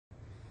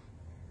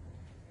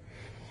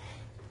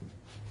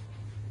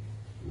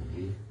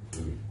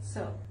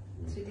So,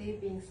 today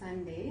being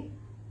Sunday,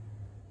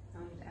 I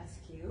wanted to ask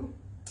you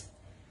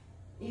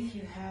if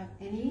you have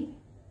any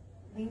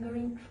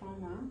lingering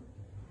trauma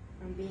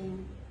from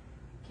being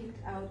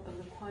kicked out of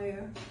the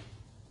choir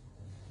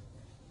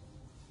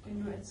when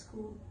you were at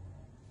school.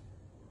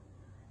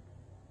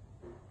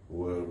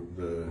 Well,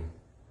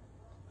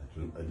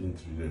 I didn't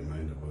really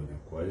mind about the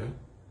choir.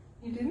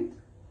 You didn't?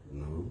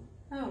 No.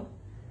 Oh.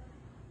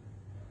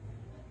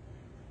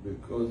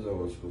 Because I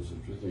was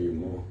concentrating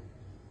more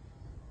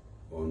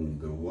on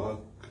the work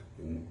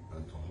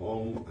at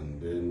home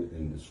and then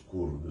in the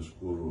school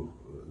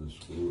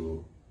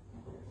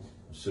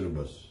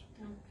syllabus.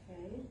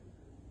 Okay.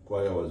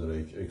 Choir was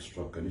like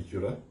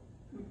extracurricular.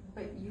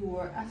 But you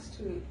were asked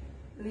to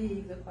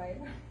leave the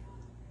choir?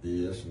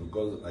 Yes,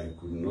 because I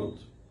could not.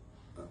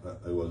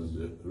 I was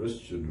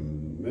rescued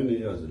many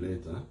years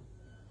later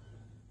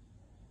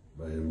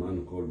by a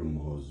man called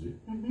Mhozi,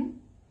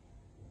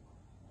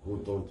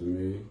 who taught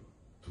me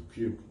to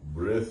keep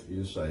breath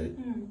inside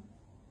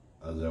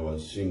as I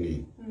was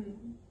singing.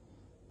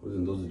 Because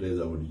in those days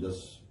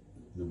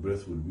the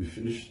breath would be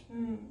finished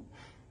and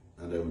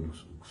I would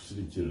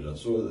sleep till that.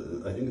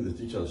 So I think the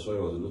teacher saw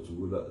I was not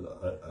good.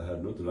 I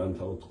had not learned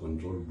how to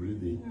control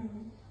breathing.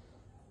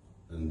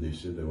 And they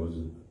said I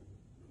wasn't.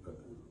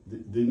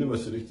 They never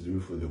selected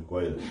me for the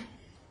choir.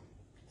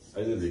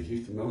 Either they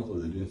kicked me out or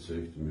they didn't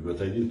select me.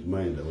 But I didn't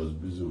mind. I was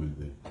busy with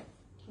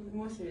With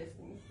more serious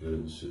things.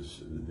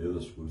 the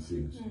other school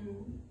things.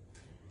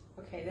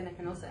 Okay, then I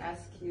can also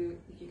ask you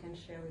if you can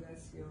share with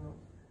us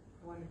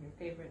one of your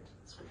favorite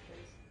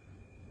scriptures,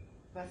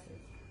 verses.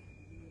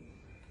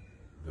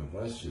 The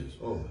verses,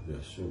 oh, there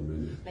are so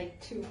many. Like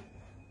two.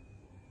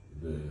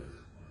 The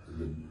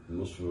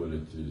most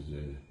favorite is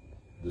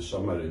the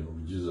summary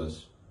of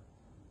Jesus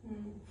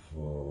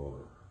for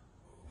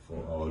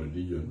our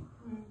religion,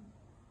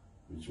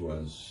 which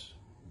was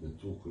the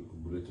two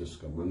greatest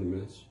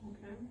commandments.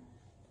 Okay.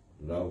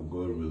 Love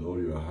God with all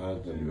your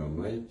heart and your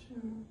might,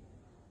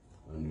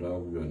 and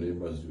love your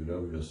neighbors, you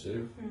love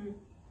yourself.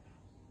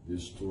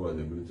 These two are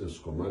the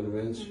greatest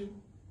commandments,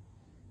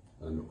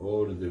 and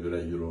all the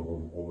viragiro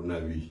of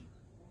Nabi,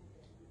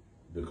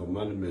 the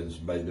commandments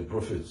by the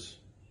prophets,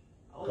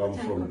 come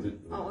from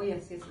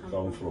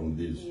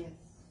these. Yes.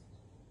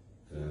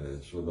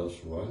 So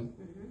that's one.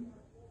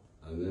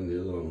 And then the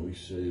other one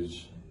which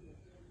says,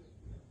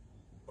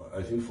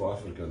 I think for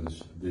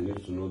Africans, they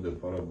need to know the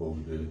parable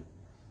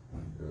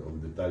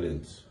of the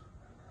talents.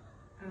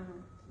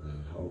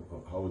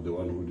 How the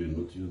one who did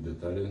not use the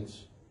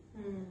talents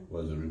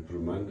was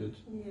reprimanded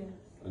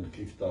and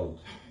kicked out.